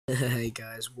Hey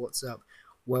guys, what's up?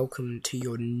 Welcome to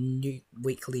your new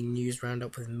weekly news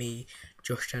roundup with me,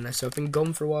 Josh Tanner. So I've been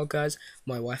gone for a while, guys.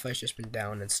 My Wi-Fi's just been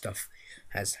down and stuff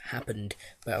has happened.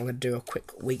 But I'm gonna do a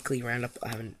quick weekly roundup. I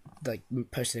haven't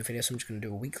posted a video, so I'm just gonna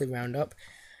do a weekly roundup.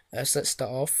 So let's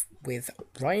start off with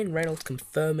Ryan Reynolds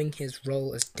confirming his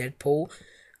role as Deadpool,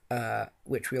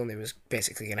 which we all knew was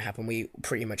basically gonna happen. We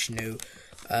pretty much knew.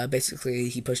 Basically,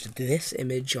 he posted this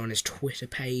image on his Twitter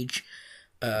page.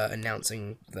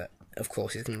 Announcing that, of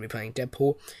course, he's going to be playing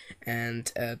Deadpool,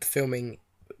 and the filming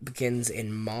begins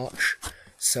in March.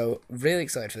 So, really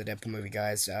excited for the Deadpool movie,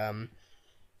 guys. I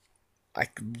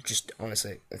just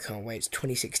honestly, I can't wait. It's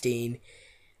 2016.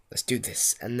 Let's do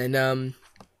this. And then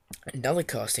another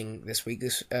casting this week.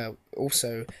 This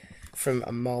also from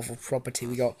a Marvel property.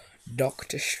 We got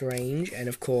Doctor Strange, and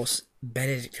of course,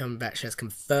 Benedict Cumberbatch has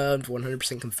confirmed,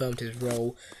 100% confirmed his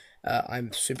role.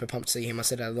 I'm super pumped to see him. I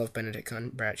said I love Benedict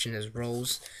Cumberbatch in his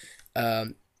roles.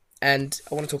 And I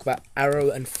want to talk about Arrow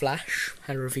and Flash.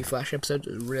 Had a review Flash episode.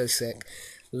 It was really sick.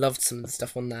 Loved some of the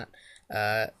stuff on that.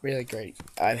 Really great.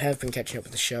 I have been catching up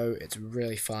with the show. It's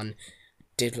really fun.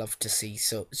 Did love to see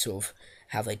sort of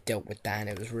how they dealt with that, and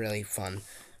it was really fun.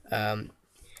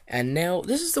 And now,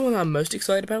 this is the one I'm most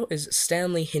excited about, is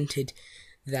Stanley hinted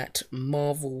that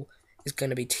Marvel is going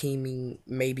to be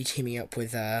maybe teaming up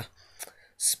with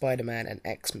Spider-Man and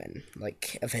X-Men,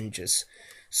 like Avengers.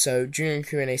 So during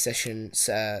Q&A sessions,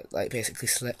 basically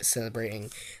celebrating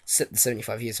the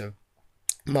 75 years of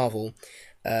Marvel,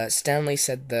 Stanley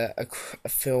said that a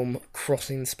film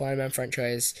crossing the Spider-Man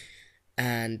franchise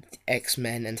and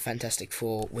X-Men and Fantastic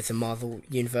Four with the Marvel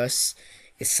universe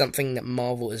is something that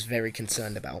Marvel is very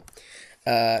concerned about.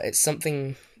 It's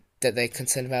something that they're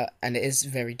concerned about, and it is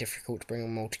very difficult to bring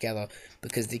them all together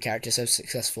because the character's so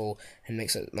successful and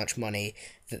makes so much money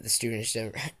that the studios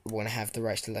don't want to have the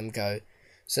rights to let them go.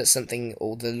 So it's something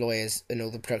all the lawyers and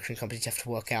all the production companies have to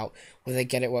work out. Whether they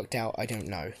get it worked out, I don't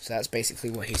know. So that's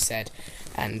basically what he said,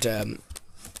 and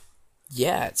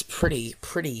yeah, it's pretty,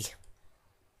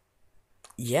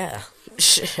 yeah.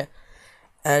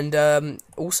 And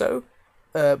also,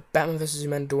 Batman vs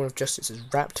Superman: Dawn of Justice is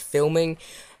wrapped filming.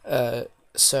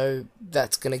 So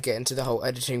that's gonna get into the whole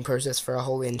editing process for a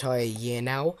whole entire year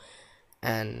now,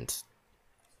 and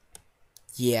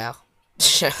yeah,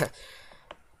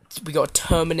 we got a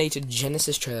Terminator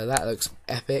Genesis trailer that looks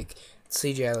epic.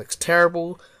 CGI looks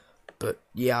terrible, but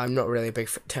yeah, I'm not really a big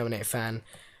Terminator fan.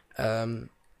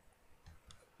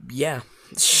 Yeah,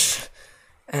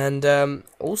 and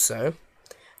also,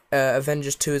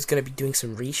 Avengers 2 is going to be doing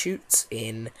some reshoots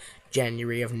in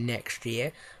January of next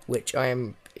year, which I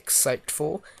am excited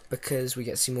for because we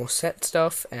get to see more set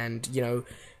stuff, and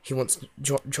he wants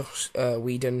Josh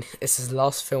Whedon. It's his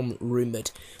last film,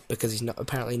 rumored, because he's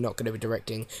apparently not going to be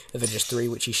directing Avengers 3,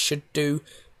 which he should do,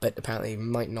 but apparently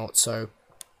might not. So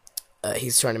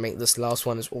he's trying to make this last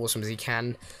one as awesome as he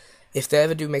can. If they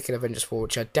ever do make an Avengers 4,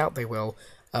 which I doubt they will,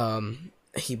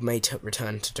 he may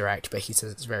return to direct, but he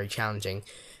says it's very challenging.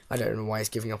 I don't know why he's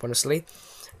giving up, honestly.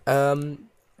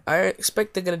 I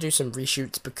expect they're going to do some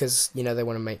reshoots because, they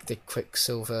want to make the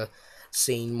Quicksilver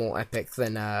scene more epic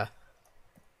than, the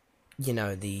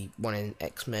one in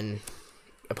X-Men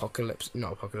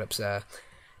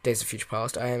Days of Future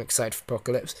Past. I am excited for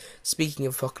Apocalypse. Speaking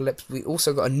of Apocalypse, we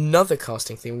also got another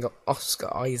casting thing. We got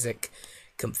Oscar Isaac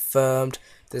confirmed.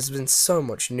 There's been so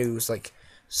much news,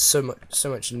 so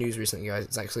much news recently, guys.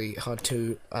 It's actually hard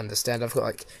to understand. I've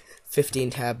got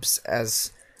 15 tabs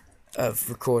as of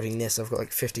recording this. I've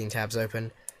got 15 tabs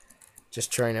open, just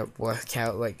trying to work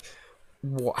out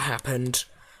what happened.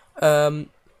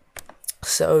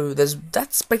 So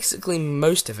that's basically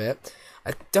most of it.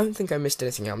 I don't think I missed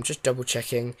anything. I'm just double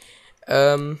checking.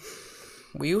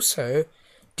 We also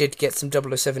did get some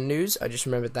 007 news. I just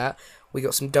remembered that we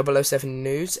got some 007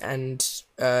 news, and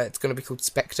it's going to be called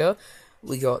Spectre.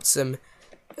 We got some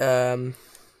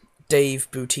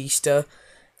Dave Bautista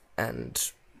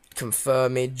and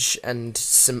confirmage and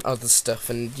some other stuff,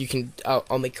 and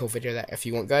I'll make a whole video of that if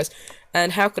you want, guys.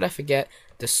 And how could I forget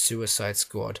the Suicide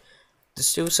Squad? The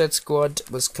Suicide Squad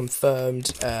was confirmed.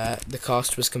 The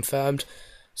cast was confirmed,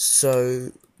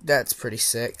 so that's pretty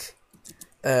sick.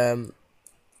 I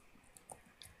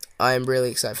am really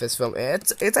excited for this film.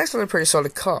 It's actually a pretty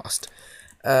solid cast.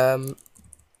 I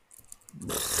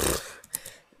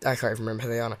can't even remember who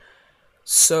they are.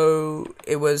 So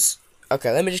it was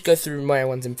okay. Let me just go through my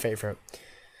ones in favourite.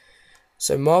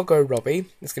 So Margot Robbie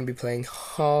is going to be playing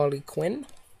Harley Quinn.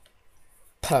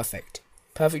 Perfect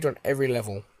on every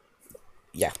level.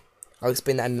 Yeah, I'll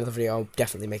explain that in another video. I'll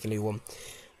definitely make a new one.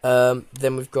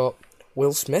 Then we've got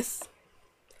Will Smith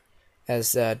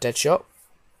as Deadshot.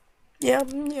 yeah,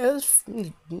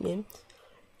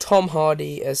 Tom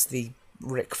Hardy as the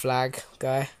Rick Flag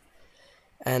guy,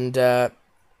 and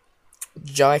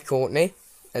Jai Courtney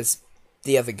as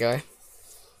the other guy,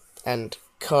 and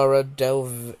Cara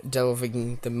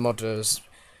Delving the Modder's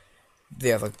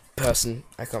the other person.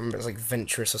 I can't remember. It's like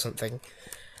Venturous or something.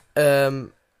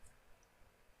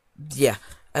 Yeah,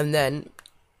 and then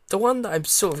the one that I'm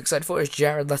sort of excited for is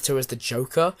Jared Leto as the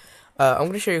Joker. I'm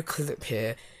going to show you a clip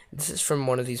here. This is from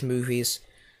one of these movies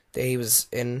that he was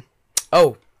in.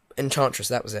 Oh, Enchantress,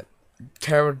 that was it.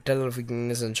 Cara Delevingne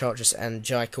is Enchantress and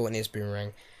Jai Courtney is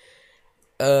Boomerang.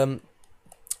 I'm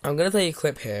going to play you a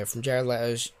clip here from Jared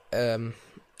Leto's in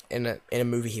a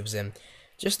movie he was in.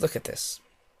 Just look at this.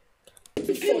 Fucking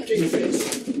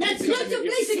bitch. That's not the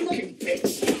blazing fucking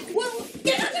bitch. Well,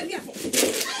 get out of here.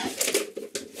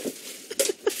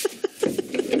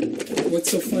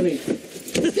 What's so funny?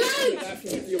 Go!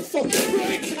 You're fucking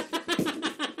right.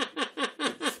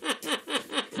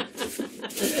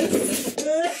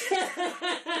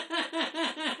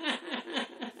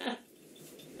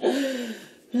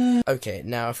 Okay,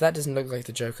 now if that doesn't look like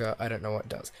the Joker, I don't know what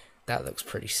does. That looks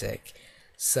pretty sick.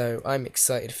 So I'm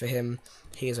excited for him.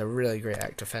 He is a really great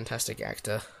actor, fantastic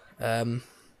actor.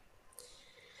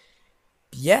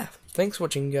 Yeah, thanks for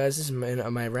watching, guys. This is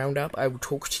my roundup. I will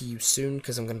talk to you soon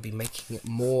because I'm going to be making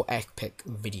more epic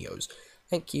videos.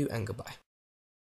 Thank you and goodbye.